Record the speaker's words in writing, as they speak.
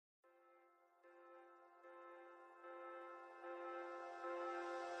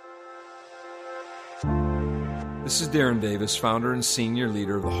This is Darren Davis, founder and senior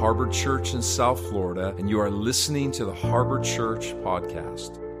leader of the Harbor Church in South Florida, and you are listening to the Harbor Church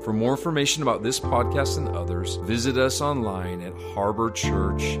podcast. For more information about this podcast and others, visit us online at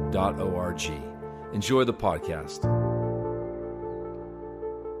harborchurch.org. Enjoy the podcast.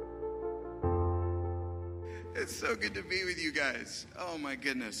 It's so good to be with you guys. Oh my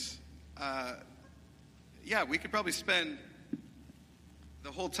goodness. We could probably spend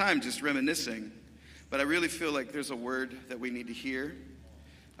the whole time just reminiscing, but I really feel like there's a word that we need to hear.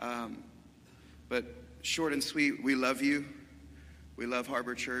 But short and sweet, we love you. We love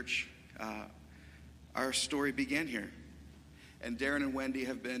Harbor Church. Our story began here. And Darren and Wendy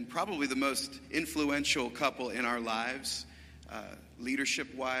have been probably the most influential couple in our lives,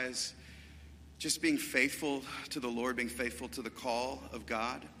 leadership-wise, just being faithful to the Lord, being faithful to the call of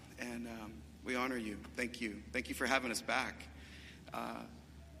God. And we honor you. Thank you. Thank you for having us back.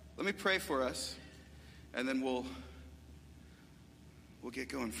 Let me pray for us, and then we'll get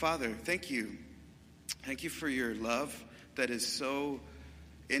going. Father, thank you. Thank you for your love that is so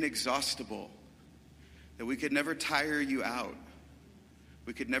inexhaustible that we could never tire you out.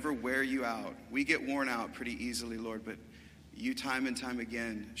 We could never wear you out. We get worn out pretty easily, Lord, but you time and time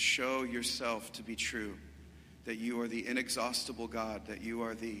again show yourself to be true, that you are the inexhaustible God, that you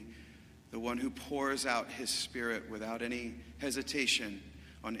are the one who pours out his Spirit without any hesitation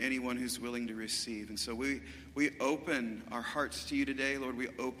on anyone who's willing to receive. And so we open our hearts to you today, Lord. We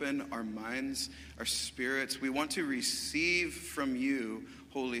open our minds, our spirits. We want to receive from you,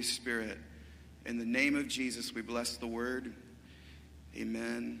 Holy Spirit. In the name of Jesus, we bless the word.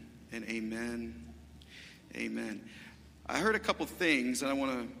 Amen and amen. Amen. I heard a couple things, and I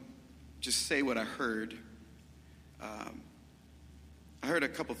want to just say what I heard. I heard a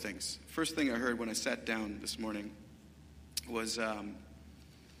couple things. First thing I heard when I sat down this morning was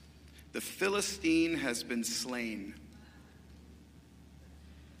the Philistine has been slain.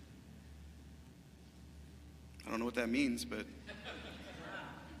 I don't know what that means, but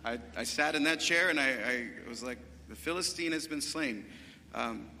I sat in that chair and I was like, the Philistine has been slain.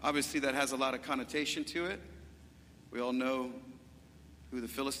 Obviously, that has a lot of connotation to it. We all know who the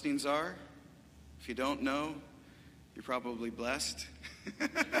Philistines are. If you don't know, you're probably blessed.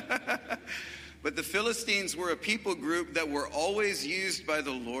 But the Philistines were a people group that were always used by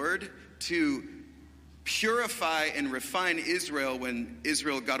the Lord to purify and refine Israel when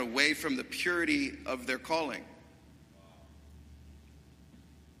Israel got away from the purity of their calling.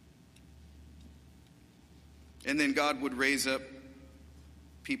 And then God would raise up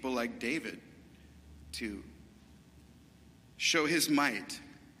people like David to show his might.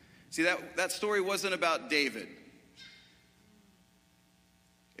 See, that story wasn't about David.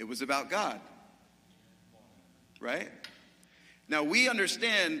 It was about God. Right? Now, we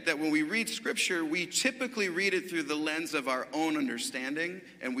understand that when we read Scripture, we typically read it through the lens of our own understanding,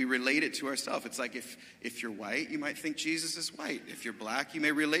 and we relate it to ourselves. It's like if you're white, you might think Jesus is white. If you're black, you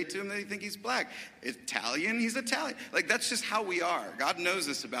may relate to him and you think he's black. Italian, he's Italian. Like, that's just how we are. God knows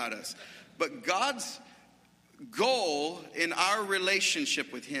this about us. But God's goal in our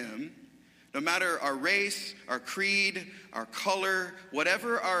relationship with him, no matter our race, our creed, our color,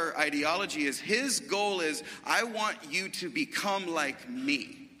 whatever our ideology is, his goal is, I want you to become like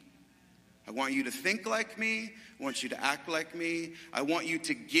me. I want you to think like me. I want you to act like me. I want you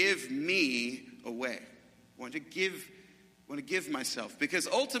to give me away. I want to give myself. Because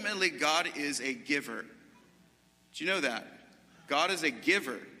ultimately, God is a giver. Did you know that? God is a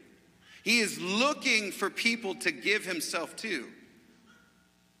giver. He is looking for people to give himself to.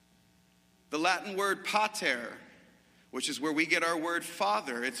 The Latin word pater, which is where we get our word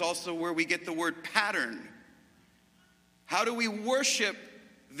father. It's also where we get the word pattern. How do we worship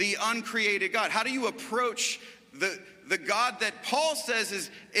the uncreated God? How do you approach the God that Paul says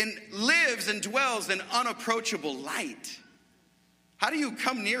lives and dwells in unapproachable light? How do you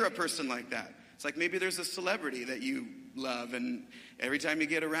come near a person like that? It's like maybe there's a celebrity that you love, and every time you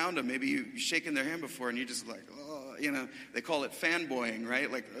get around them, maybe you've shaken their hand before, and you're just like, oh, they call it fanboying,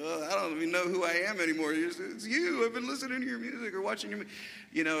 right? Like, oh, I don't even know who I am anymore. It's you. I've been listening to your music or watching your,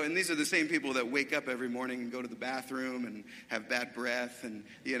 and these are the same people that wake up every morning and go to the bathroom and have bad breath, and,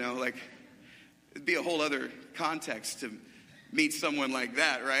 it'd be a whole other context to meet someone like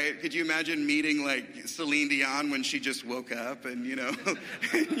that, right? Could you imagine meeting like Celine Dion when she just woke up and,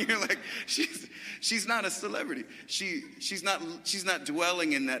 and you're like, she's not a celebrity. She's not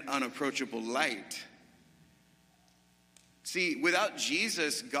dwelling in that unapproachable light. See, without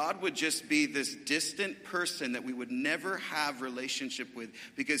Jesus, God would just be this distant person that we would never have relationship with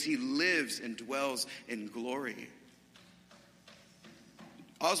because he lives and dwells in glory.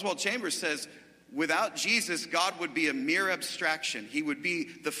 Oswald Chambers says, Without Jesus, God would be a mere abstraction. He would be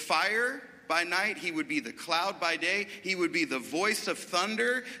the fire by night. He would be the cloud by day. He would be the voice of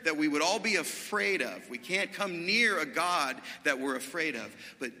thunder that we would all be afraid of. We can't come near a God that we're afraid of.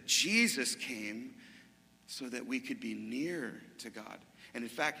 But Jesus came so that we could be near to God. And in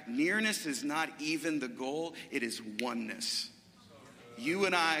fact, nearness is not even the goal. It is oneness. You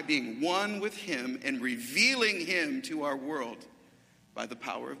and I being one with him and revealing him to our world by the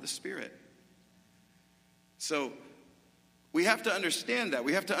power of the Spirit. So we have to understand that.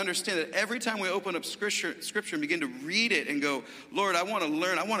 We have to understand that every time we open up Scripture and begin to read it and go, Lord, I want to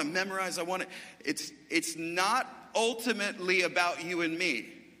learn, I want to memorize, it's not ultimately about you and me.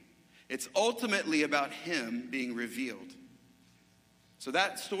 It's ultimately about him being revealed. So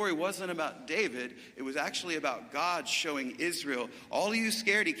that story wasn't about David. It was actually about God showing Israel, all of you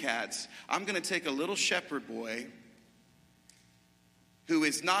scaredy cats, I'm going to take a little shepherd boy who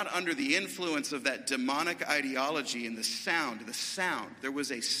is not under the influence of that demonic ideology and the sound. There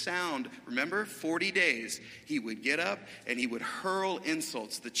was a sound. Remember, 40 days, he would get up and he would hurl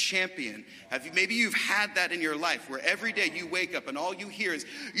insults. The champion. Maybe you've had that in your life where every day you wake up and all you hear is,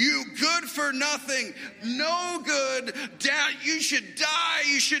 you good for nothing, no good, down, you should die,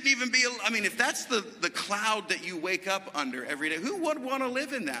 you shouldn't even be, if that's the cloud that you wake up under every day, who would want to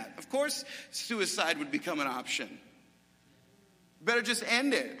live in that? Of course, suicide would become an option. Better just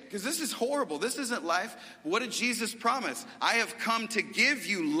end it, because this is horrible. This isn't life. What did Jesus promise? I have come to give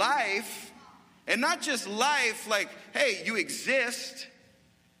you life, and not just life like, hey, you exist.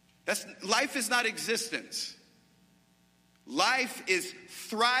 Life is not existence. Life is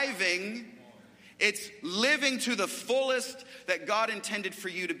thriving. It's living to the fullest that God intended for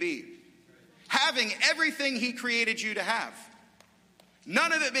you to be. Having everything he created you to have.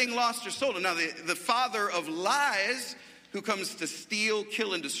 None of it being lost or stolen. Now, the father of lies, who comes to steal,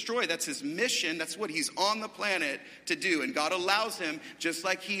 kill, and destroy. That's his mission. That's what he's on the planet to do. And God allows him, just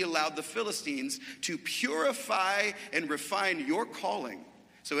like he allowed the Philistines, to purify and refine your calling.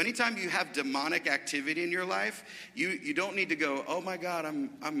 So anytime you have demonic activity in your life, you don't need to go, oh my God,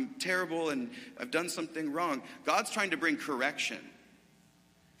 I'm terrible and I've done something wrong. God's trying to bring correction.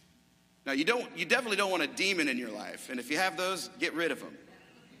 Now you definitely don't want a demon in your life. And if you have those, get rid of them.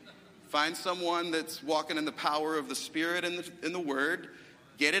 Find someone that's walking in the power of the Spirit and the Word.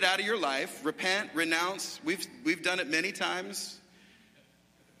 Get it out of your life. Repent, renounce. We've done it many times.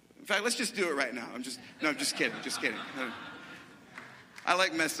 In fact, let's just do it right now. I'm just kidding. I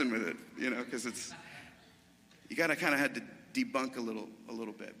like messing with it, because you gotta kind of have to debunk a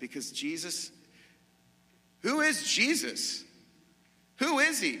little bit, because Jesus. Who is Jesus? Who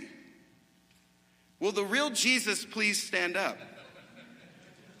is he? Will the real Jesus please stand up?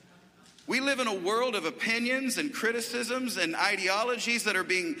 We live in a world of opinions and criticisms and ideologies that are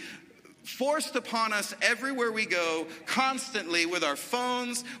being forced upon us everywhere we go, constantly, with our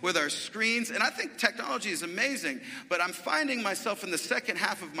phones, with our screens. And I think technology is amazing, but I'm finding myself in the second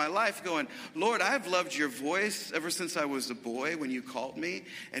half of my life going, Lord, I've loved your voice ever since I was a boy when you called me.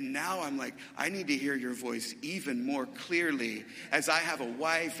 And now I'm like, I need to hear your voice even more clearly as I have a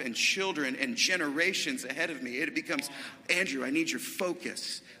wife and children and generations ahead of me. It becomes, Andrew, I need your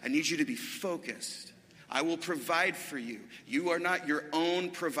focus. I need you to be focused. I will provide for you. You are not your own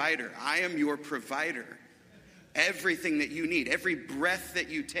provider. I am your provider. Everything that you need, every breath that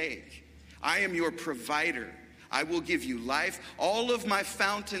you take, I am your provider. I will give you life. All of my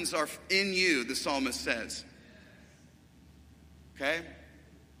fountains are in you, the psalmist says. Okay?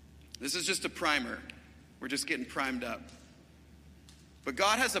 This is just a primer. We're just getting primed up. But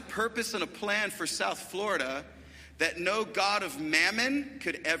God has a purpose and a plan for South Florida that no god of mammon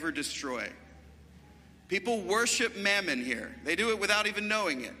could ever destroy. People worship mammon here. They do it without even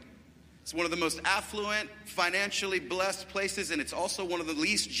knowing it. It's one of the most affluent, financially blessed places, and it's also one of the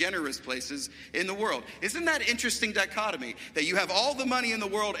least generous places in the world. Isn't that interesting dichotomy? That you have all the money in the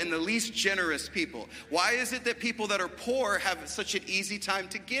world and the least generous people. Why is it that people that are poor have such an easy time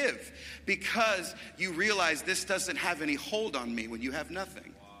to give? Because you realize this doesn't have any hold on me when you have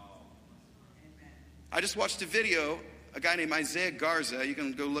nothing. I just watched a video, a guy named Isaiah Garza. You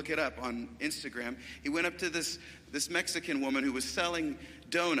can go look it up on Instagram. He went up to this Mexican woman who was selling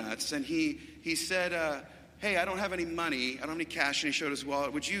donuts, and he said, hey, I don't have any money. I don't have any cash. And he showed his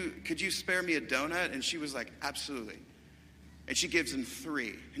wallet. Could you spare me a donut? And she was like, absolutely. And she gives him 3.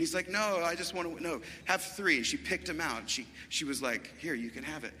 And he's like, no, I just want to, no, have 3. And she picked him out. She was like, here, you can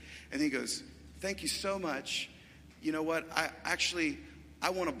have it. And he goes, thank you so much. You know what? I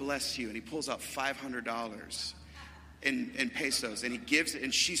want to bless you. And he pulls out $500 in pesos, and he gives it,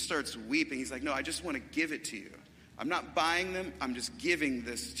 and she starts weeping. He's like, no, I just want to give it to you. I'm not buying them. I'm just giving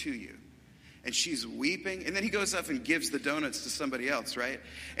this to you. And she's weeping. And then he goes up and gives the donuts to somebody else, right?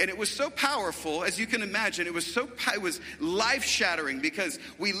 And it was so powerful, as you can imagine. It was life-shattering, because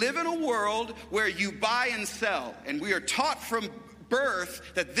we live in a world where you buy and sell. And we are taught from birth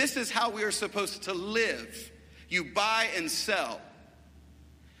that this is how we are supposed to live. You buy and sell.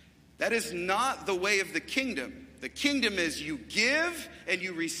 That is not the way of the kingdom. The kingdom is you give and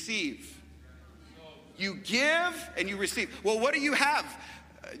you receive. You give and you receive. Well, what do you have?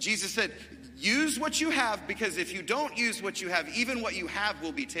 Jesus said, use what you have, because if you don't use what you have, even what you have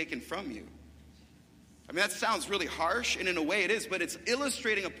will be taken from you. I mean, that sounds really harsh, and in a way it is, but it's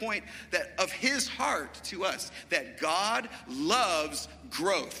illustrating a point that of his heart to us, that God loves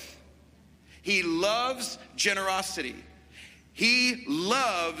growth. He loves generosity. He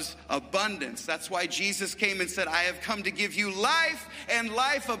loves abundance. That's why Jesus came and said, I have come to give you life and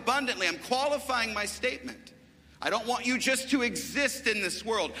life abundantly. I'm qualifying my statement. I don't want you just to exist in this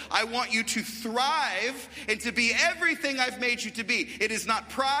world. I want you to thrive and to be everything I've made you to be. It is not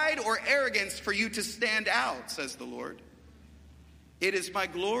pride or arrogance for you to stand out, says the Lord. It is my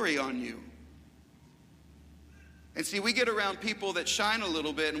glory on you. And see, we get around people that shine a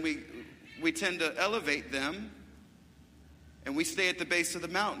little bit, and we tend to elevate them, and we stay at the base of the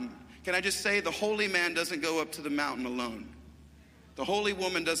mountain. Can I just say, the holy man doesn't go up to the mountain alone. The holy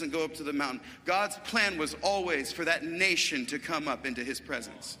woman doesn't go up to the mountain. God's plan was always for that nation to come up into his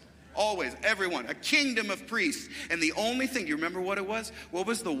presence. Always, everyone, a kingdom of priests. And the only thing, you remember what it was? What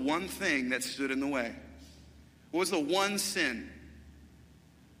was the one thing that stood in the way? What was the one sin?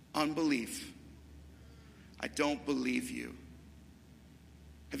 Unbelief. I don't believe you.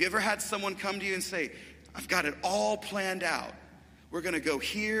 Have you ever had someone come to you and say, I've got it all planned out. We're going to go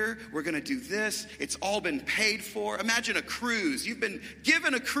here. We're going to do this. It's all been paid for. Imagine a cruise. You've been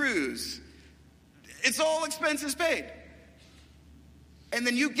given a cruise. It's all expenses paid. And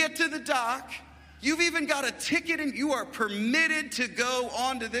then you get to the dock. You've even got a ticket, and you are permitted to go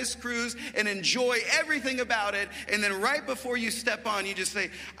onto this cruise and enjoy everything about it. And then right before you step on, you just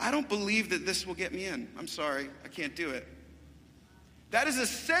say, I don't believe that this will get me in. I'm sorry. I can't do it. That is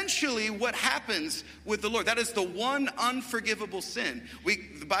essentially what happens with the Lord. That is the one unforgivable sin.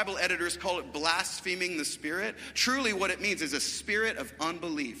 The Bible editors call it blaspheming the Spirit. Truly what it means is a spirit of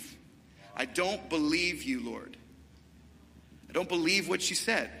unbelief. I don't believe you, Lord. I don't believe what you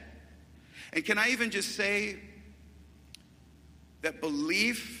said. And can I even just say that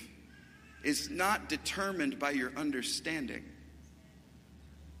belief is not determined by your understanding.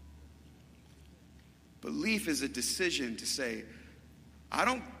 Belief is a decision to say, I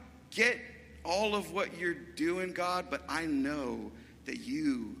don't get all of what you're doing, God, but I know that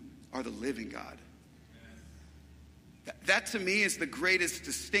you are the living God. That to me is the greatest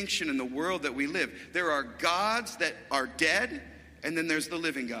distinction in the world that we live. There are gods that are dead, and then there's the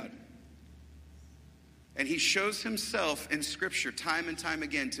living God. And he shows himself in Scripture time and time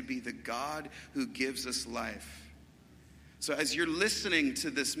again to be the God who gives us life. So as you're listening to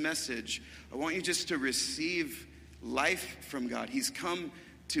this message, I want you just to receive life from God. He's come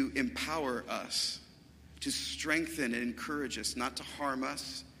to empower us, to strengthen and encourage us, not to harm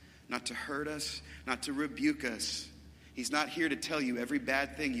us, not to hurt us, not to rebuke us. He's not here to tell you every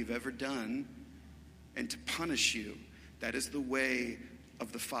bad thing you've ever done and to punish you. That is the way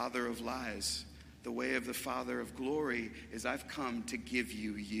of the father of lies. The way of the Father of glory is I've come to give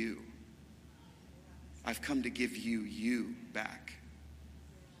you you. I've come to give you you back.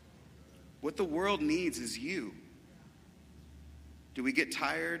 What the world needs is you. Do we get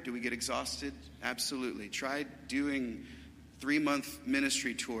tired? Do we get exhausted? Absolutely. Try doing a 3-month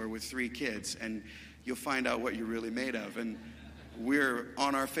ministry tour with 3 kids and you'll find out what you're really made of. And we're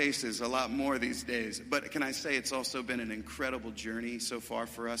on our faces a lot more these days. But can I say it's also been an incredible journey so far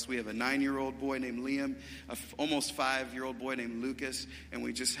for us. We have a 9-year-old boy named Liam, a almost 5-year-old boy named Lucas, and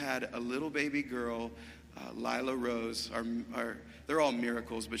we just had a little baby girl, Lila Rose. They're all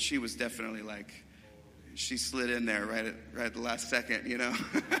miracles, but she was definitely like, she slid in there right at the last second, you know.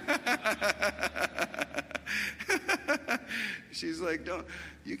 She's like,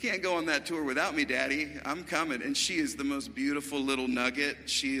 you can't go on that tour without me, Daddy. I'm coming. And she is the most beautiful little nugget.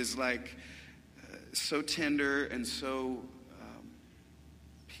 She is like so tender and so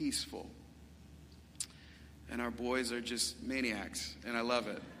peaceful. And our boys are just maniacs. And I love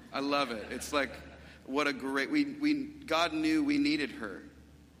it. I love it. It's like, what a great, God knew we needed her.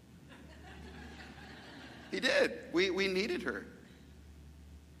 He did. We needed her.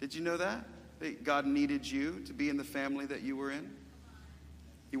 Did you know that? That God needed you to be in the family that you were in?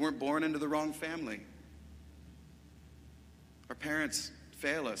 You weren't born into the wrong family. Our parents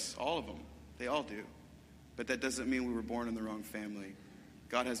fail us, all of them. They all do. But that doesn't mean we were born in the wrong family.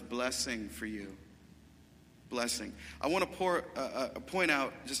 God has blessing for you. Blessing. I want to point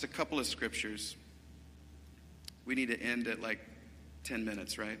out just a couple of scriptures. We need to end at like 10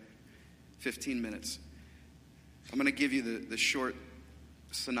 minutes, right? 15 minutes. I'm going to give you the short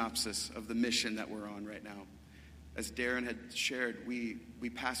synopsis of the mission that we're on right now. As Darren had shared, we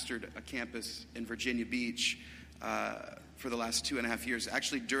pastored a campus in Virginia Beach for the last 2.5 years.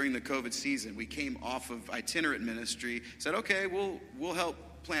 Actually, during the COVID season, we came off of itinerant ministry, said, okay, we'll help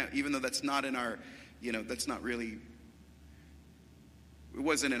plant, even though that's not in our, that's not really, it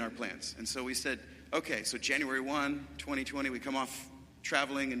wasn't in our plans. And so we said, okay, so January 1, 2020, we come off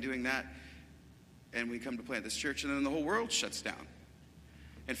traveling and doing that, and we come to plant this church, and then the whole world shuts down.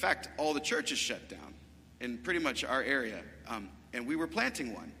 In fact, all the churches shut down in pretty much our area, and we were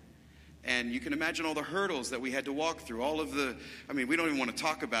planting one. And you can imagine all the hurdles that we had to walk through, we don't even want to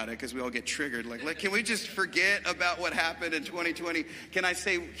talk about it because we all get triggered. Like, can we just forget about what happened in 2020? Can I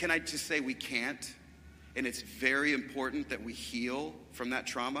just say we can't? And it's very important that we heal from that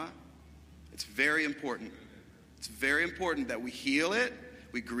trauma. It's very important. It's very important that we heal it,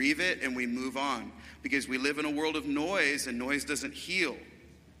 we grieve it, and we move on. Because we live in a world of noise, and noise doesn't heal.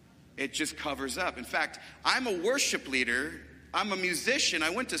 It just covers up. In fact, I'm a worship leader. I'm a musician. I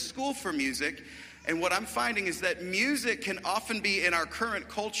went to school for music. And what I'm finding is that music can often be, in our current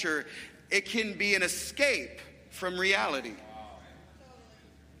culture, it can be an escape from reality.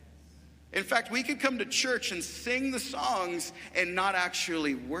 In fact, we could come to church and sing the songs and not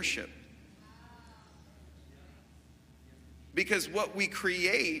actually worship. Because what we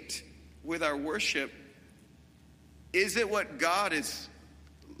create with our worship, is it what God is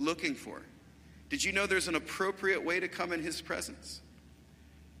looking for? Did you know there's an appropriate way to come in his presence?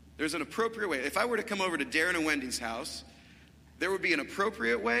 There's an appropriate way. If I were to come over to Darren and Wendy's house, there would be an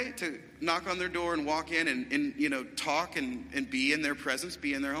appropriate way to knock on their door and walk in and talk and be in their presence,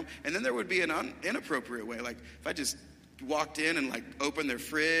 be in their home. And then there would be an inappropriate way. Like if I just walked in and like opened their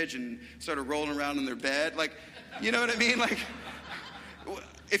fridge and started rolling around in their bed, like, you know what I mean? Like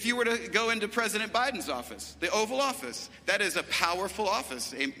if you were to go into President Biden's office, the Oval Office, that is a powerful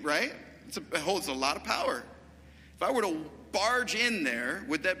office, right? It holds a lot of power. If I were to barge in there,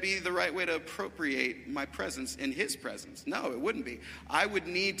 would that be the right way to appropriate my presence in his presence? No, it wouldn't be. I would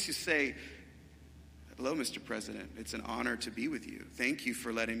need to say, hello, Mr. President. It's an honor to be with you. Thank you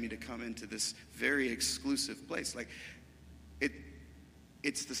for letting me to come into this very exclusive place. Like,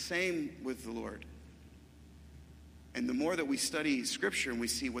 it's the same with the Lord. And the more that we study Scripture and we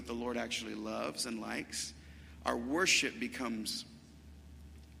see what the Lord actually loves and likes, our worship becomes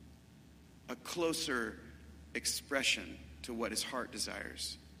a closer expression to what his heart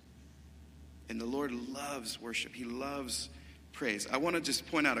desires. And the Lord loves worship. He loves praise. I want to just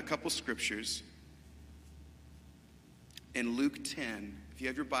point out a couple scriptures. In Luke 10, if you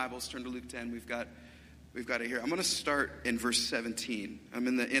have your Bibles, turn to Luke 10. We've got it here. I'm going to start in verse 17. I'm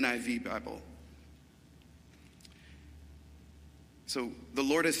in the NIV Bible. So the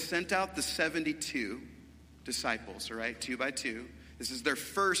Lord has sent out the 72 disciples, all right, 2 by 2. This is their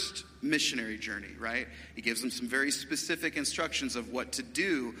first missionary journey, right? He gives them some very specific instructions of what to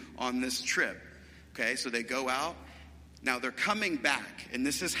do on this trip. Okay, so they go out. Now they're coming back, and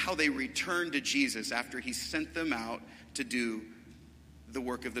this is how they return to Jesus after he sent them out to do the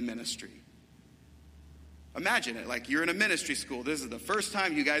work of the ministry. Imagine it, like you're in a ministry school. This is the first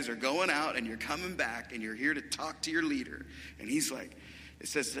time you guys are going out and you're coming back and you're here to talk to your leader. And he's like, it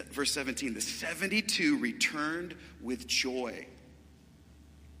says, verse 17, the 72 returned with joy.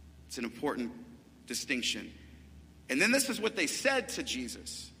 It's an important distinction. And then this is what they said to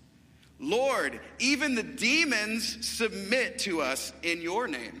Jesus. Lord, even the demons submit to us in your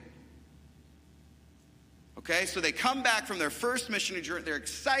name. Okay, so they come back from their first missionary journey. They're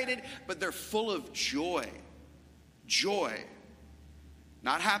excited, but they're full of joy. Joy.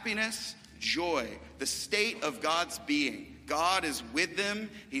 Not happiness, joy. The state of God's being. God is with them.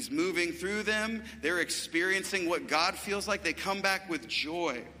 He's moving through them. They're experiencing what God feels like. They come back with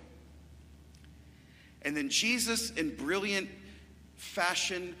joy. And then Jesus, in brilliant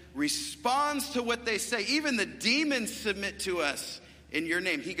fashion, responds to what they say. Even the demons submit to us in your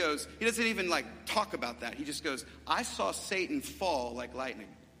name. He doesn't even talk about that. He just goes, I saw Satan fall like lightning.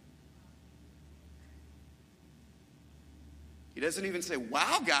 He doesn't even say,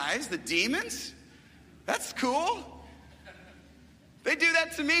 wow, guys, the demons? That's cool. They do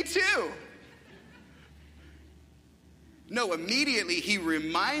that to me too. No, immediately he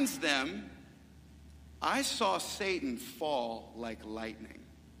reminds them, I saw Satan fall like lightning.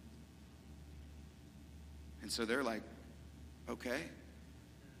 And so they're like, okay.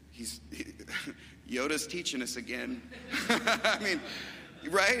 Yoda's teaching us again. I mean,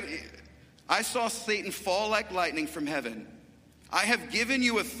 Right? I saw Satan fall like lightning from heaven. I have given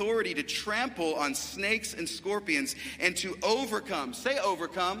you authority to trample on snakes and scorpions and to overcome. Say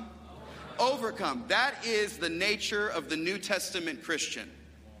overcome. Overcome. That is the nature of the New Testament Christian.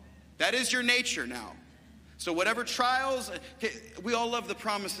 That is your nature now. So whatever trials, we all love the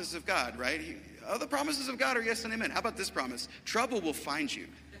promises of God, right? Oh, the promises of God are yes and amen. How about this promise? Trouble will find you.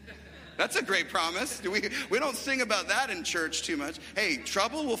 That's a great promise. We don't sing about that in church too much. Hey,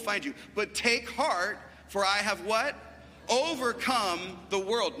 trouble will find you. But take heart, for I have what? Overcome the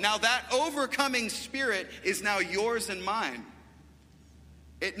world. Now that overcoming spirit is now yours and mine.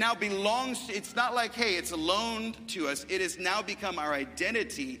 It now belongs, it's not like, hey, it's loaned to us. It has now become our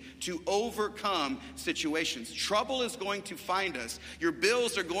identity to overcome situations. Trouble is going to find us. Your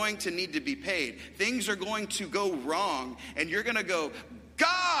bills are going to need to be paid. Things are going to go wrong. And you're going to go,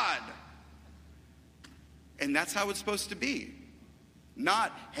 God! And that's how it's supposed to be.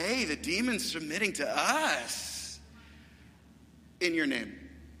 Not, hey, the demon's submitting to us in your name.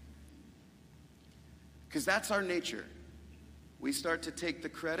 Because that's our nature. We start to take the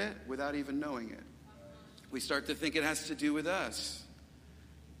credit without even knowing it. We start to think it has to do with us.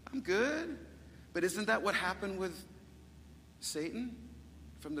 I'm good. But isn't that what happened with Satan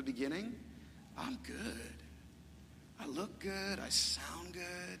from the beginning? I'm good. I look good. I sound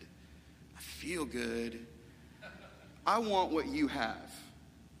good. I feel good. I want what you have.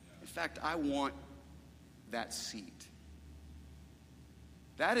 In fact, I want that seat.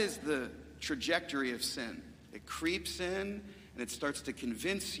 That is the trajectory of sin. It creeps in. And it starts to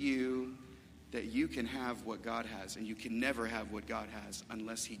convince you that you can have what God has. And you can never have what God has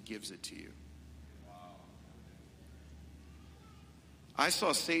unless he gives it to you. Wow. I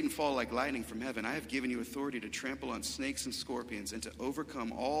saw Satan fall like lightning from heaven. I have given you authority to trample on snakes and scorpions and to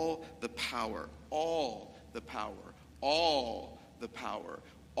overcome all the power, all of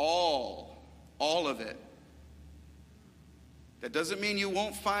it. That doesn't mean you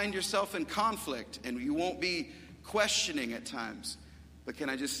won't find yourself in conflict and you won't be questioning at times. But can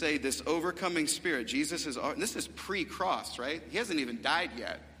I just say, this overcoming spirit, Jesus is, this is pre-cross, right? He hasn't even died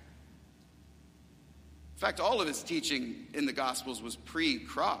yet. In fact, all of his teaching in the Gospels was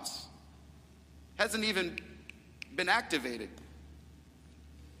pre-cross. Hasn't even been activated.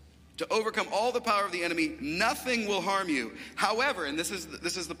 To overcome all the power of the enemy, nothing will harm you. However, and this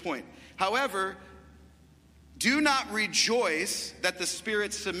is the point. However, do not rejoice that the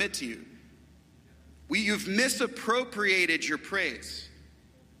spirits submit to you. You've misappropriated your praise.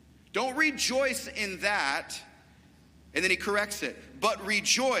 Don't rejoice in that. And then he corrects it. But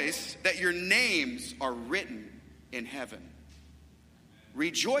rejoice that your names are written in heaven.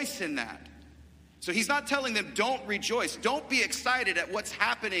 Rejoice in that. So he's not telling them don't rejoice. Don't be excited at what's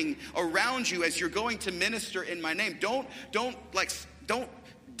happening around you as you're going to minister in my name. Don't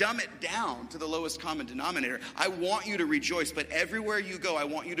dumb it down to the lowest common denominator. I want you to rejoice, but everywhere you go, I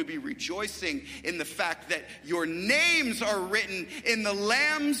want you to be rejoicing in the fact that your names are written in the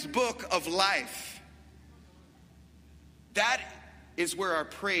Lamb's book of life. That is where our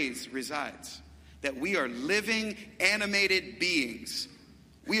praise resides. That we are living, animated beings.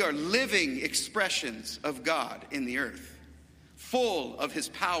 We are living expressions of God in the earth. Full of his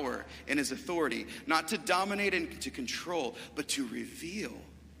power and his authority. Not to dominate and to control, but to reveal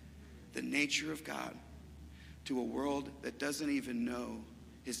the nature of God to a world that doesn't even know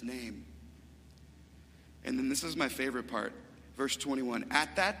his name. And then this is my favorite part, verse 21.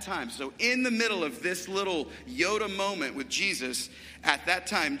 At that time, so in the middle of this little Yoda moment with Jesus, at that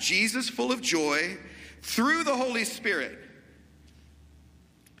time, Jesus, full of joy, through the Holy Spirit,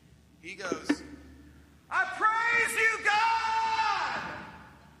 he goes, I praise you, God!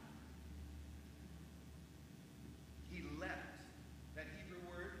 He leapt. That Hebrew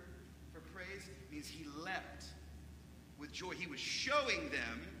word for praise means he leapt with joy. He was showing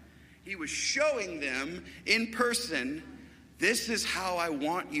them in person, this is how I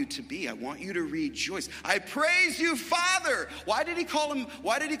want you to be. I want you to rejoice. I praise you, Father. Why did he call him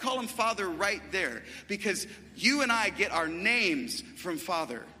Father right there? Because you and I get our names from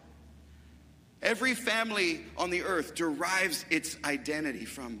Father. Every family on the earth derives its identity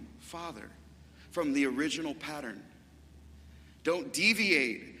from Father, from the original pattern. Don't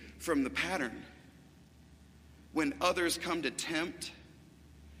deviate from the pattern. When others come to tempt,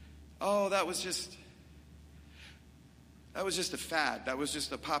 oh, that was just a fad. That was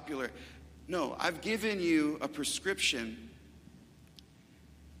just a popular. No, I've given you a prescription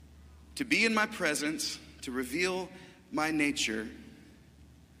to be in my presence, to reveal my nature.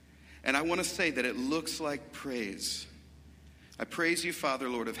 And I want to say that it looks like praise. I praise you, Father,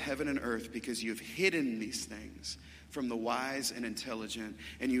 Lord of heaven and earth, because you have hidden these things from the wise and intelligent,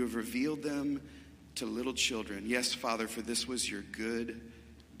 and you have revealed them to little children. Yes, Father, for this was your good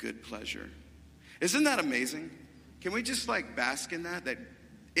pleasure. Isn't that amazing? Can we just bask in that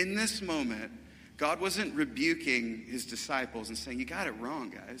in this moment, God wasn't rebuking his disciples and saying, you got it wrong,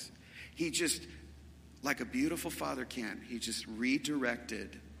 guys. He just, like a beautiful father can, he just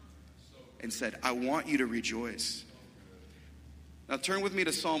redirected and said, I want you to rejoice. Now turn with me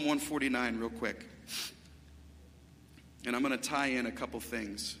to Psalm 149 real quick. And I'm going to tie in a couple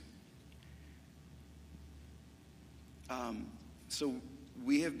things. So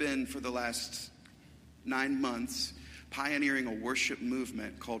we have been, for the last 9 months, pioneering a worship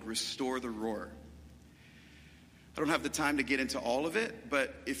movement called Restore the Roar. I don't have the time to get into all of it,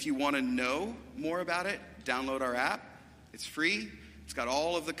 but if you want to know more about it, download our app. It's free. It's got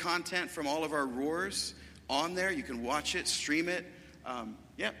all of the content from all of our roars on there. You can watch it, stream it.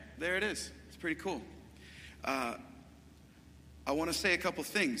 There it is. It's pretty cool. I want to say a couple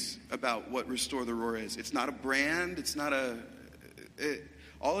things about what Restore the Roar is. It's not a brand. It's not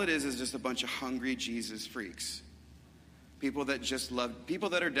all it is just a bunch of hungry Jesus freaks. People that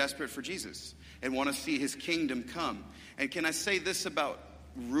are desperate for Jesus and want to see his kingdom come. And can I say this about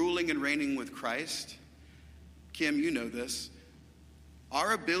ruling and reigning with Christ? Kim, you know this.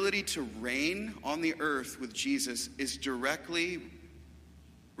 Our ability to reign on the earth with Jesus is directly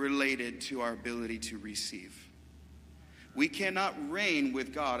related to our ability to receive. We cannot reign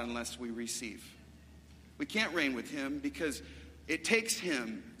with God unless we receive. We can't reign with him because it takes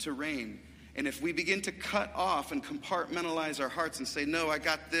him to reign. And if we begin to cut off and compartmentalize our hearts and say, no, I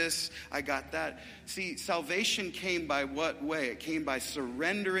got this, I got that. See, salvation came by what way? It came by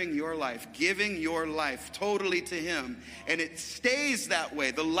surrendering your life, giving your life totally to him. And it stays that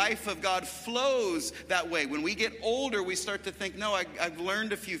way. The life of God flows that way. When we get older, we start to think, no, I've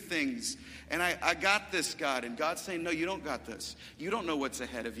learned a few things. And I got this, God. And God's saying, no, you don't got this. You don't know what's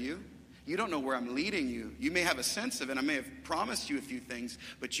ahead of you. You don't know where I'm leading you. You may have a sense of it. I may have promised you a few things,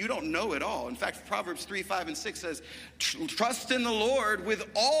 but you don't know it all. In fact, Proverbs 3, 5, and 6 says, trust in the Lord with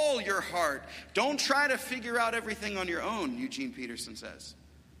all your heart. Don't try to figure out everything on your own, Eugene Peterson says.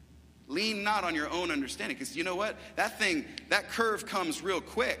 Lean not on your own understanding. Because you know what? That curve comes real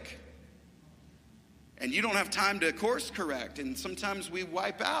quick. And you don't have time to course correct. And sometimes we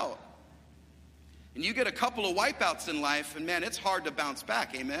wipe out. And you get a couple of wipeouts in life, and man, it's hard to bounce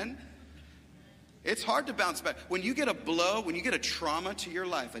back. Amen? It's hard to bounce back. When you get a blow, when you get a trauma to your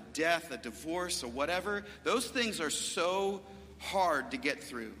life, a death, a divorce, or whatever, those things are so hard to get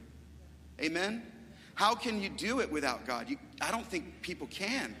through. Amen? How can you do it without God? I don't think people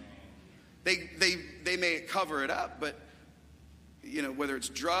can. They may cover it up, but, whether it's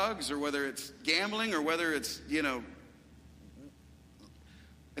drugs or whether it's gambling or whether it's,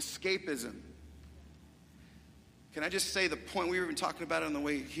 escapism. Can I just say the point we were even talking about it on the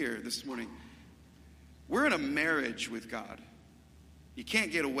way here this morning? We're in a marriage with God. You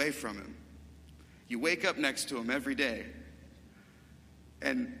can't get away from him. You wake up next to him every day.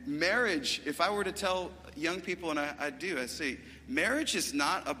 And marriage, if I were to tell young people, and I do, I say, marriage is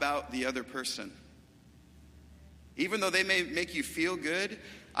not about the other person. Even though they may make you feel good,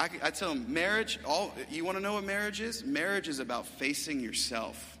 I tell them, you want to know what marriage is? Marriage is about facing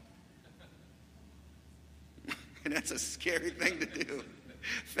yourself. And that's a scary thing to do.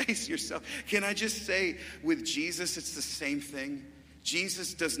 Face yourself. Can I just say, with Jesus, it's the same thing.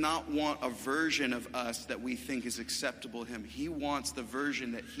 Jesus does not want a version of us that we think is acceptable to him. He wants the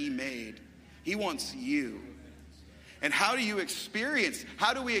version that he made. He wants you. And how do we experience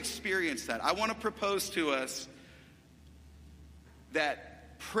that? I want to propose to us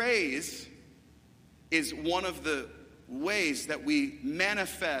that praise is one of the ways that we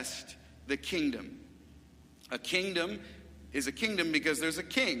manifest the kingdom. A kingdom is a kingdom because there's a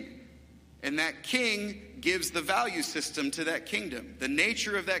king. And that king gives the value system to that kingdom. The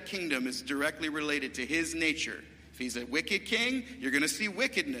nature of that kingdom is directly related to his nature. If he's a wicked king, you're going to see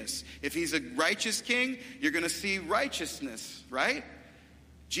wickedness. If he's a righteous king, you're going to see righteousness, right?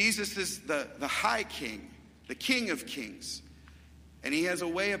 Jesus is the high king, the king of kings. And he has a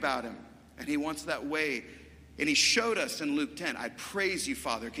way about him. And he wants that way. And he showed us in Luke 10, I praise you,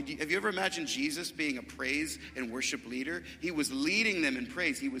 Father. Have you ever imagined Jesus being a praise and worship leader? He was leading them in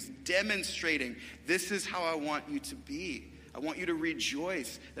praise. He was demonstrating, this is how I want you to be. I want you to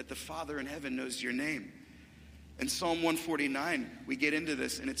rejoice that the Father in heaven knows your name. In Psalm 149, we get into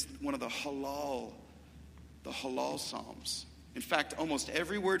this, and it's one of the halal Psalms. In fact, almost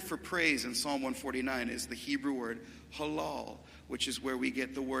every word for praise in Psalm 149 is the Hebrew word halal, which is where we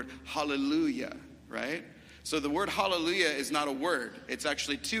get the word hallelujah, right? So the word hallelujah is not a word. It's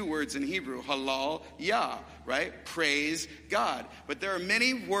actually two words in Hebrew, halal, yah, right? Praise God. But there are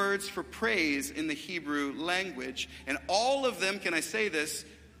many words for praise in the Hebrew language. And all of them, can I say this?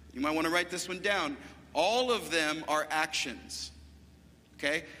 You might want to write this one down. All of them are actions.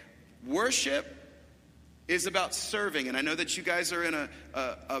 Okay? Worship is about serving. And I know that you guys are in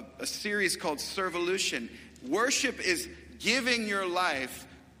a series called Serve-alution. Worship is giving your life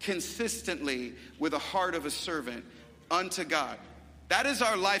consistently with a heart of a servant unto God. That is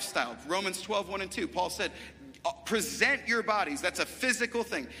our lifestyle. Romans 12, 1 and 2. Paul said, present your bodies. That's a physical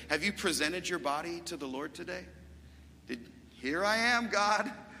thing. Have you presented your body to the Lord today? Here I am,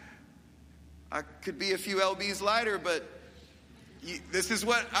 God. I could be a few lbs lighter, but this is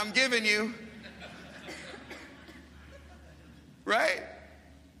what I'm giving you. Right?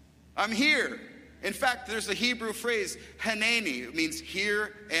 I'm here. In fact, there's a Hebrew phrase, haneni. It means,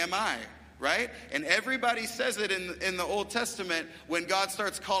 here am I, right? And everybody says it in the Old Testament when God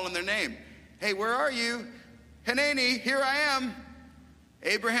starts calling their name. Hey, where are you? Haneni, here I am.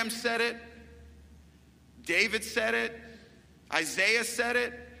 Abraham said it. David said it. Isaiah said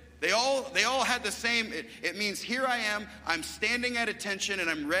it. They all had the same. It means, here I am. I'm standing at attention, and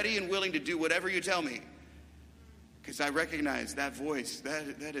I'm ready and willing to do whatever you tell me. Because I recognize that voice.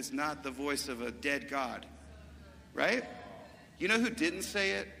 That is not the voice of a dead God. Right? You know who didn't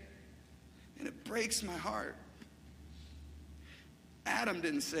say it? And it breaks my heart. Adam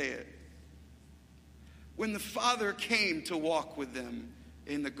didn't say it. When the Father came to walk with them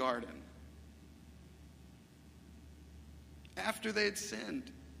in the garden. After they had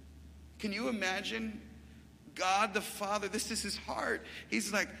sinned. Can you imagine God the Father? This is his heart.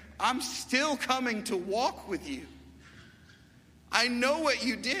 He's like, I'm still coming to walk with you. I know what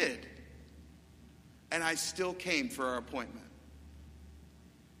you did. And I still came for our appointment.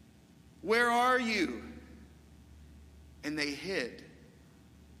 Where are you? And they hid.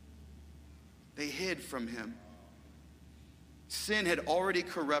 They hid from him. Sin had already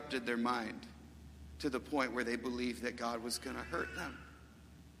corrupted their mind to the point where they believed that God was going to hurt them.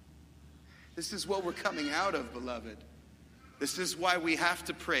 This is what we're coming out of, beloved. This is why we have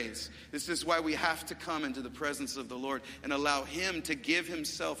to praise. This is why we have to come into the presence of the Lord and allow him to give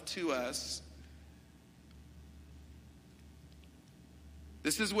himself to us.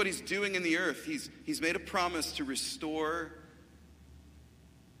 This is what he's doing in the earth. He's made a promise to restore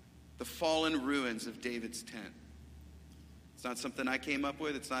the fallen ruins of David's tent. It's not something I came up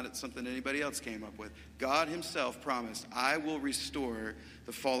with. It's not something anybody else came up with. God himself promised, I will restore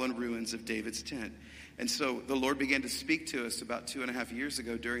the fallen ruins of David's tent. And so the Lord began to speak to us about 2.5 years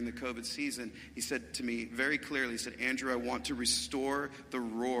ago during the COVID season. He said to me very clearly, he said, Andrew, I want to restore the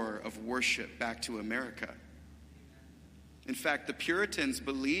roar of worship back to America. In fact, the Puritans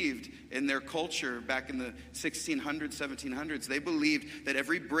believed in their culture back in the 1600s, 1700s, they believed that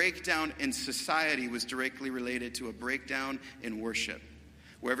every breakdown in society was directly related to a breakdown in worship.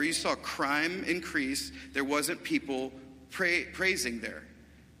 Wherever you saw crime increase, there wasn't people praising there.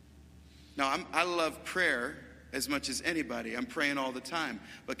 Now, I love prayer as much as anybody. I'm praying all the time.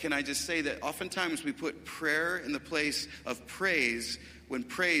 But can I just say that oftentimes we put prayer in the place of praise when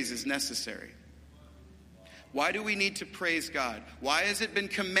praise is necessary. Why do we need to praise God? Why has it been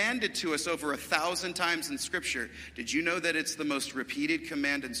commanded to us over 1,000 times in Scripture? Did you know that it's the most repeated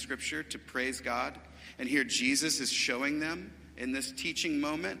command in Scripture to praise God? And here Jesus is showing them in this teaching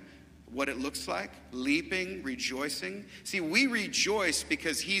moment what it looks like, leaping, rejoicing. See, we rejoice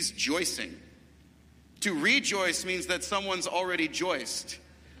because he's joicing. To rejoice means that someone's already joiced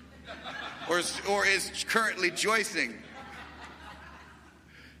or is currently joicing.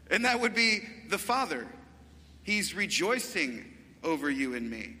 And that would be the Father. He's rejoicing over you and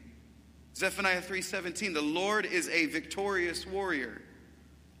me. Zephaniah 3:17, the Lord is a victorious warrior.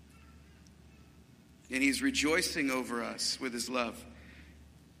 And he's rejoicing over us with his love.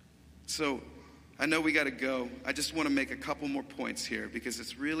 So, I know we got to go. I just want to make a couple more points here because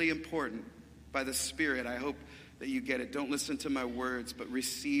it's really important. By the Spirit, I hope that you get it. Don't listen to my words, but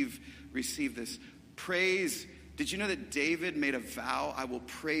receive this. Praise. Did you know that David made a vow? I will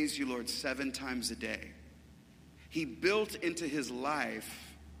praise you, Lord, 7 times a day. He built into his life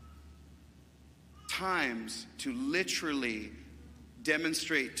times to literally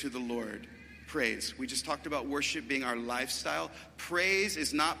demonstrate to the Lord praise. We just talked about worship being our lifestyle. Praise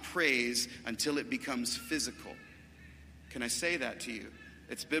is not praise until it becomes physical. Can I say that to you?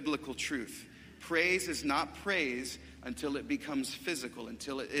 It's biblical truth. Praise is not praise until it becomes physical,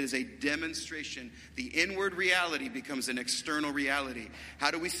 until it is a demonstration. The inward reality becomes an external reality.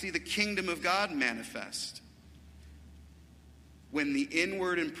 How do we see the kingdom of God manifest? When the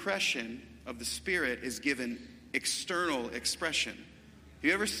inward impression of the Spirit is given external expression.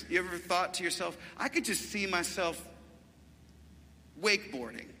 You ever thought to yourself, I could just see myself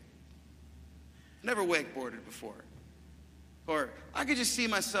wakeboarding. Never wakeboarded before. Or I could just see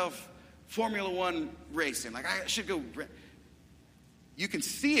myself Formula One racing. Like I should go. You can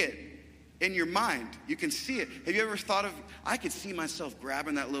see it in your mind. You can see it. Have you ever thought of, I could see myself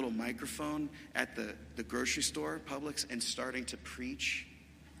grabbing that little microphone at the grocery store, Publix, and starting to preach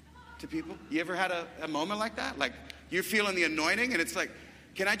to people? You ever had a moment like that? Like you're feeling the anointing and it's like,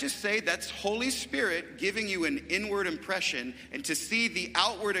 can I just say that's Holy Spirit giving you an inward impression, and to see the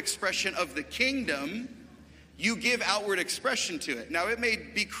outward expression of the kingdom, you give outward expression to it. Now it may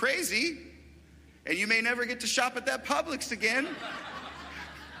be crazy and you may never get to shop at that Publix again.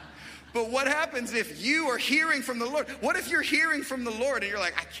 But what happens if you are hearing from the Lord? What if you're hearing from the Lord and you're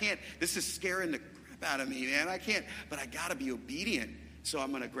like, I can't, this is scaring the crap out of me, man. I can't, but I gotta be obedient. So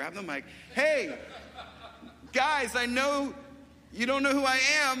I'm gonna grab the mic. Hey, guys, I know you don't know who I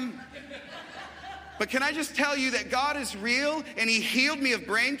am, but can I just tell you that God is real and he healed me of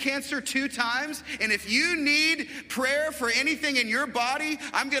brain cancer 2 times? And if you need prayer for anything in your body,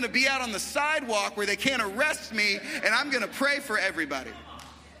 I'm gonna be out on the sidewalk where they can't arrest me, and I'm gonna pray for everybody.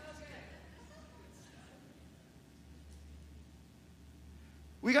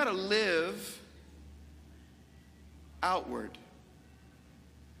 We got to live outward.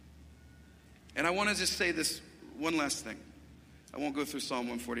 And I want to just say this one last thing. I won't go through Psalm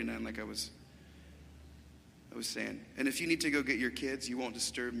 149 like I was saying. And if you need to go get your kids, you won't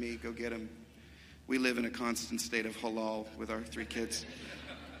disturb me. Go get them. We live in a constant state of halal with our 3 kids.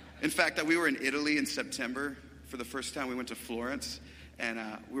 In fact, we were in Italy in September for the first time. We went to Florence. And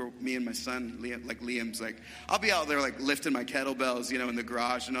me and my son, Liam's like, I'll be out there like lifting my kettlebells, in the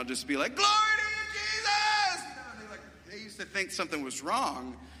garage, and I'll just be like, glory to you, Jesus! They used to think something was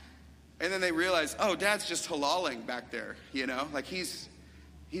wrong. And then they realized, oh, Dad's just halaling back there, like he's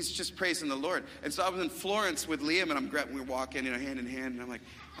just praising the Lord. And so I was in Florence with Liam, and we're walking, hand in hand, and I'm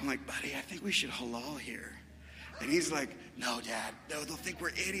like, buddy, I think we should halal here. And he's like, no, Dad, no, they'll think we're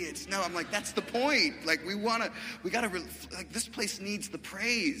idiots. No, I'm like, that's the point. Like, this place needs the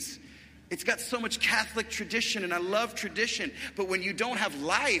praise. It's got so much Catholic tradition, and I love tradition. But when you don't have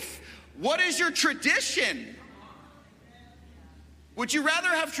life, what is your tradition? Would you rather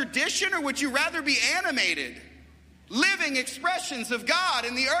have tradition, or would you rather be animated, living expressions of God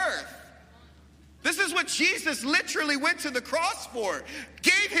in the earth? This is what Jesus literally went to the cross for,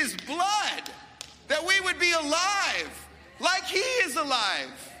 gave his blood, that we would be alive like he is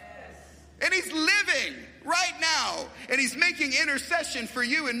alive. And he's living right now. And he's making intercession for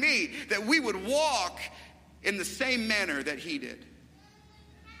you and me, that we would walk in the same manner that he did.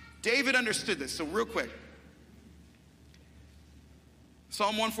 David understood this. So real quick.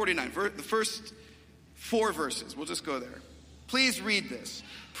 Psalm 149, the first 4 verses. We'll just go there. Please read this.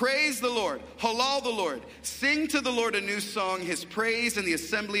 Praise the Lord. Halal the Lord. Sing to the Lord a new song, his praise in the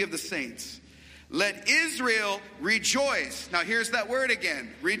assembly of the saints. Let Israel rejoice. Now here's that word again,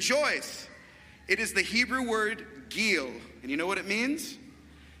 rejoice. It is the Hebrew word gil. And you know what it means?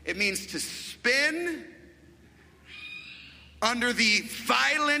 It means to spin under the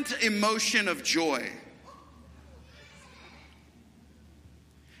violent emotion of joy.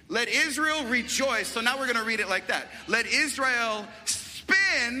 Let Israel rejoice. So now we're going to read it like that. Let Israel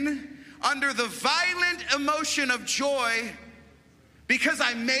spin under the violent emotion of joy because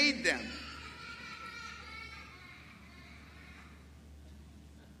I made them.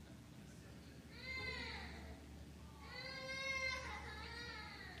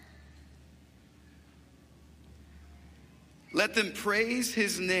 Let them praise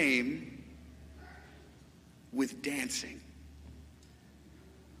his name with dancing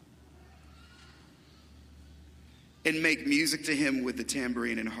and make music to him with the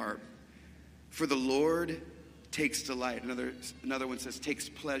tambourine and harp. For the Lord takes delight. Another one says takes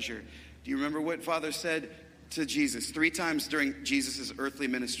pleasure. Do you remember what Father said to Jesus? 3 times during Jesus' earthly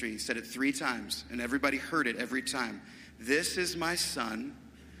ministry. He said it 3 times, and everybody heard it every time. This is my son,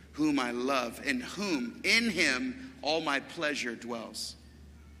 whom I love, and whom in him all my pleasure dwells.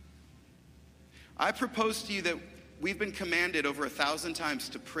 I propose to you that we've been commanded over 1,000 times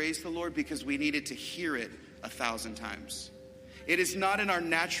to praise the Lord because we needed to hear it 1,000 times. It is not in our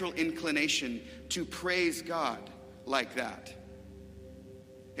natural inclination to praise God like that.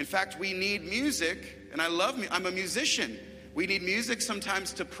 In fact, we need music, and I'm a musician. We need music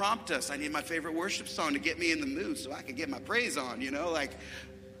sometimes to prompt us. I need my favorite worship song to get me in the mood so I can get my praise on,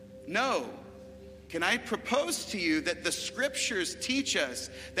 no. Can I propose to you that the scriptures teach us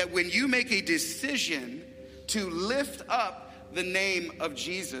that when you make a decision to lift up the name of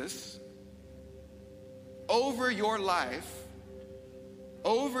Jesus, over your life,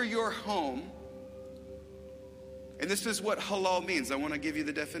 over your home. And this is what halal means. I want to give you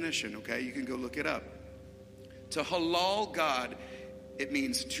the definition, okay? You can go look it up. To halal God, it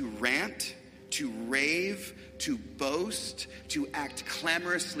means to rant, to rave, to boast, to act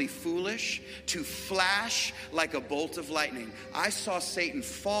clamorously foolish, to flash like a bolt of lightning. I saw Satan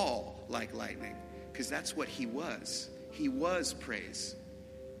fall like lightning because that's what he was. He was praise.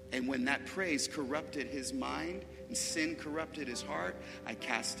 And when that praise corrupted his mind and sin corrupted his heart, I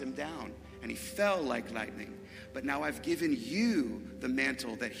cast him down and he fell like lightning. But now I've given you the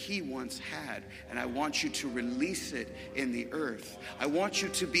mantle that he once had, and I want you to release it in the earth. I want you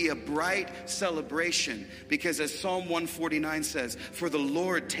to be a bright celebration, because as Psalm 149 says, for the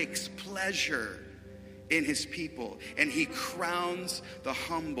Lord takes pleasure in his people, and he crowns the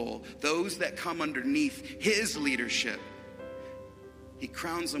humble, those that come underneath his leadership. He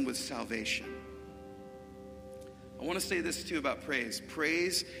crowns them with salvation. I want to say this too about praise.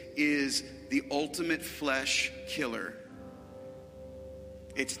 Praise is the ultimate flesh killer.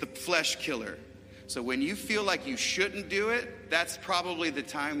 It's the flesh killer. So when you feel like you shouldn't do it, that's probably the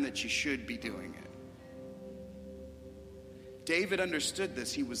time that you should be doing it. David understood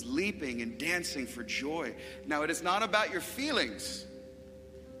this. He was leaping and dancing for joy. Now, it is not about your feelings.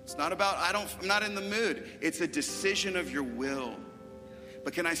 It's not about, I'm not in the mood. It's a decision of your will.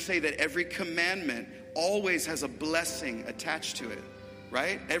 But can I say that every commandment always has a blessing attached to it,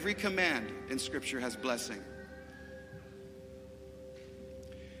 right? Every command in Scripture has blessing.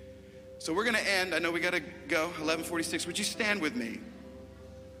 So we're going to end. I know we got to go, 11:46. Would you stand with me?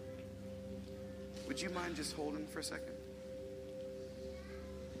 Would you mind just holding for a second?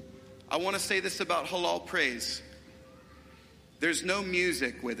 I want to say this about halal praise. There's no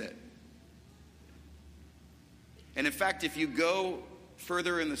music with it. And in fact, if you go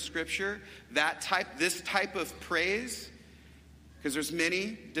further in the Scripture, this type of praise, because there's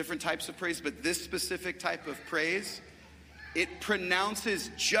many different types of praise, but this specific type of praise, it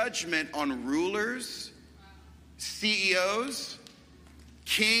pronounces judgment on rulers, CEOs,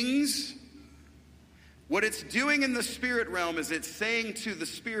 kings. What it's doing in the spirit realm is it's saying to the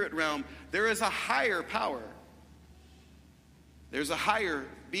spirit realm, there is a higher power. There's a higher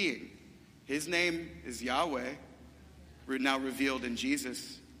being. His name is Yahweh, now revealed in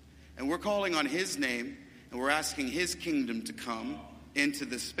Jesus. And we're calling on his name, and we're asking his kingdom to come into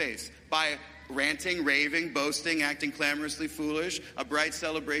this space by ranting, raving, boasting, acting clamorously foolish, a bright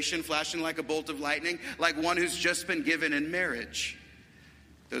celebration, flashing like a bolt of lightning, like one who's just been given in marriage.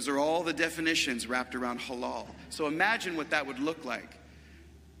 Those are all the definitions wrapped around halal. So imagine what that would look like.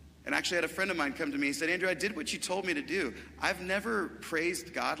 And actually, I had a friend of mine come to me and said, Andrew, I did what you told me to do. I've never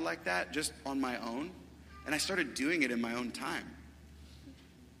praised God like that just on my own. And I started doing it in my own time.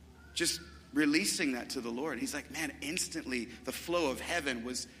 Just releasing that to the Lord. He's like, man, instantly the flow of heaven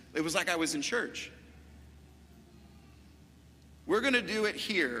was like I was in church. We're going to do it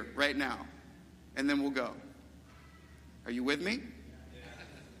here right now. And then we'll go. Are you with me?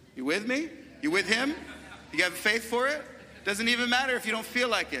 You with me? You with him? You have faith for it? Doesn't even matter if you don't feel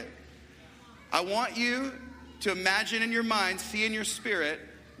like it. I want you to imagine in your mind, see in your spirit,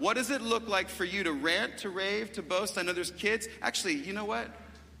 what does it look like for you to rant, to rave, to boast? I know there's kids. Actually, you know what?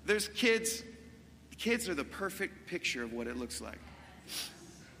 There's kids. Kids are the perfect picture of what it looks like.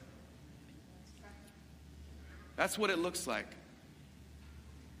 That's what it looks like.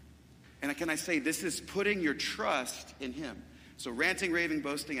 And can I say, this is putting your trust in him. So ranting, raving,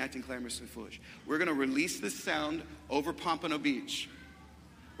 boasting, acting clamorously foolish. We're going to release this sound over Pompano Beach.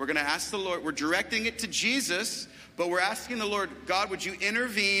 We're going to ask the Lord, we're directing it to Jesus, but we're asking the Lord, God, would you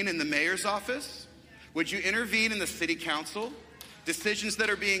intervene in the mayor's office? Would you intervene in the city council? Decisions that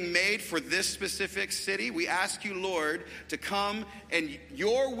are being made for this specific city. We ask you, Lord, to come and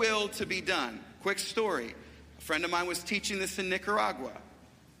your will to be done. Quick story. A friend of mine was teaching this in Nicaragua.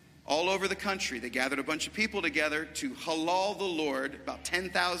 All over the country, they gathered a bunch of people together to halal the Lord, about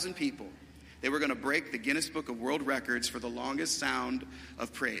 10,000 people. They were going to break the Guinness Book of World Records for the longest sound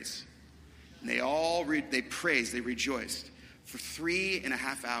of praise. And they praised, they rejoiced for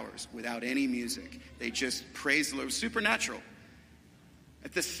 3.5 hours without any music. They just praised the Lord. It was supernatural.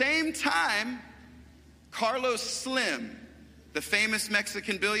 At the same time, Carlos Slim, the famous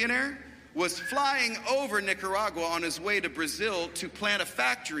Mexican billionaire, was flying over Nicaragua on his way to Brazil to plant a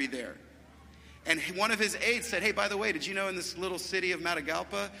factory there. And one of his aides said, hey, by the way, did you know in this little city of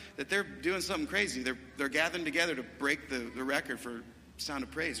Matagalpa that they're doing something crazy? They're gathering together to break the record for sound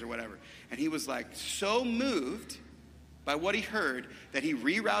of praise or whatever. And he was like so moved by what he heard that he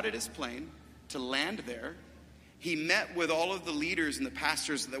rerouted his plane to land there. He met with all of the leaders and the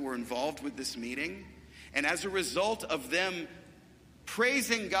pastors that were involved with this meeting. And as a result of them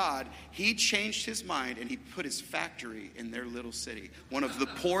praising God, he changed his mind and he put his factory in their little city, one of the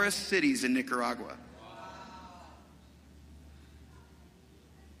poorest cities in Nicaragua.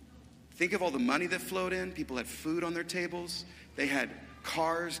 Think of all the money that flowed in. People had food on their tables. They had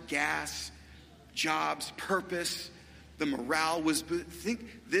cars, gas, jobs, purpose. The morale was think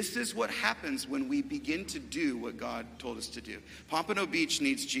this is what happens when we begin to do what God told us to do. Pompano Beach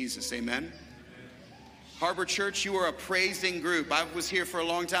needs Jesus, amen? Harbor Church, you are a praising group. I was here for a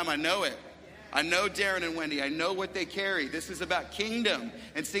long time. I know it. I know Darren and Wendy. I know what they carry. This is about kingdom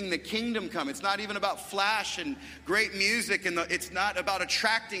and seeing the kingdom come. It's not even about flash and great music. And it's not about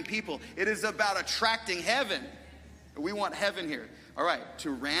attracting people. It is about attracting heaven. We want heaven here. All right, to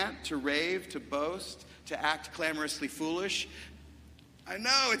rant, to rave, to boast, to act clamorously foolish. I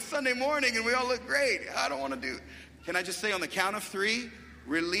know, it's Sunday morning and we all look great. I don't want to do it. Can I just say on the count of 3,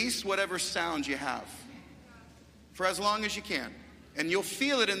 release whatever sound you have for as long as you can. And you'll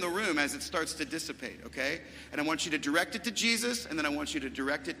feel it in the room as it starts to dissipate, okay? And I want you to direct it to Jesus, and then I want you to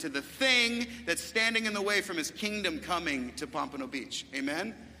direct it to the thing that's standing in the way from his kingdom coming to Pompano Beach.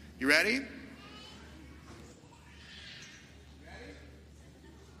 Amen? You ready?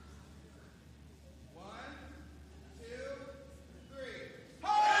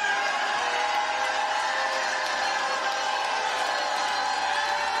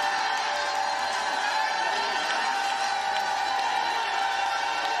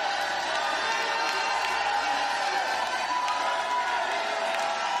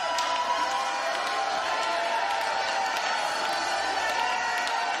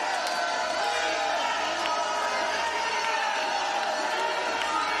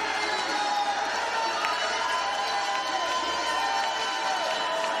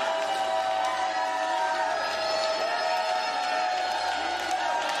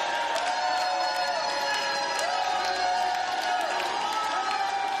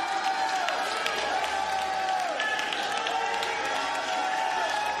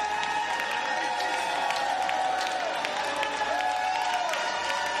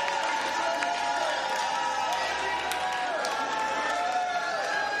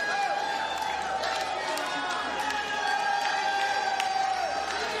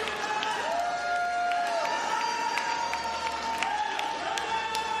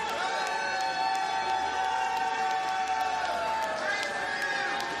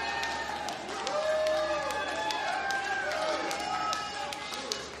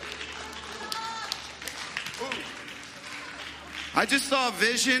 I just saw a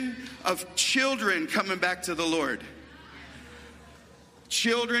vision of children coming back to the Lord.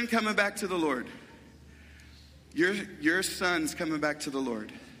 Children coming back to the Lord. Your son's coming back to the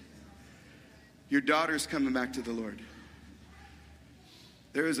Lord. Your daughter's coming back to the Lord.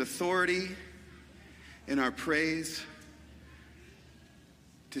 There is authority in our praise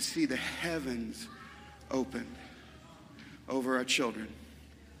to see the heavens open over our children.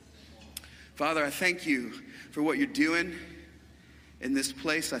 Father, I thank you for what you're doing in this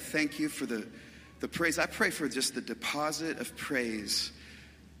place. I thank you for the praise. I pray for just the deposit of praise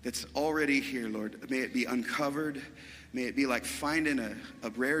that's already here, Lord. May it be uncovered. May it be like finding a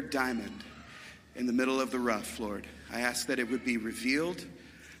rare diamond in the middle of the rough, Lord. I ask that it would be revealed.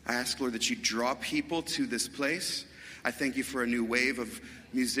 I ask, Lord, that you draw people to this place. I thank you for a new wave of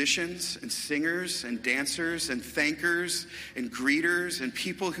musicians and singers and dancers and thankers and greeters and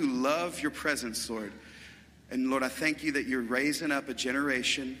people who love your presence, Lord. And Lord, I thank you that you're raising up a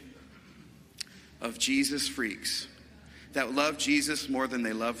generation of Jesus freaks that love Jesus more than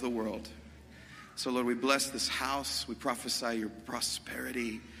they love the world. So Lord, we bless this house. We prophesy your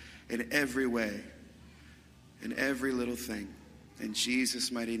prosperity in every way, in every little thing. In Jesus'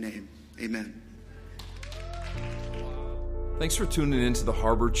 mighty name, amen. Thanks for tuning into the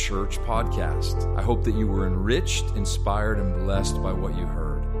Harbor Church podcast. I hope that you were enriched, inspired, and blessed by what you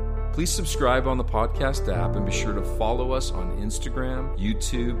heard. Please subscribe on the podcast app and be sure to follow us on Instagram,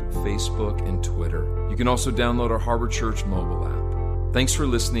 YouTube, Facebook, and Twitter. You can also download our Harbor Church mobile app. Thanks for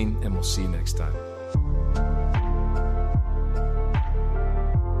listening, and we'll see you next time.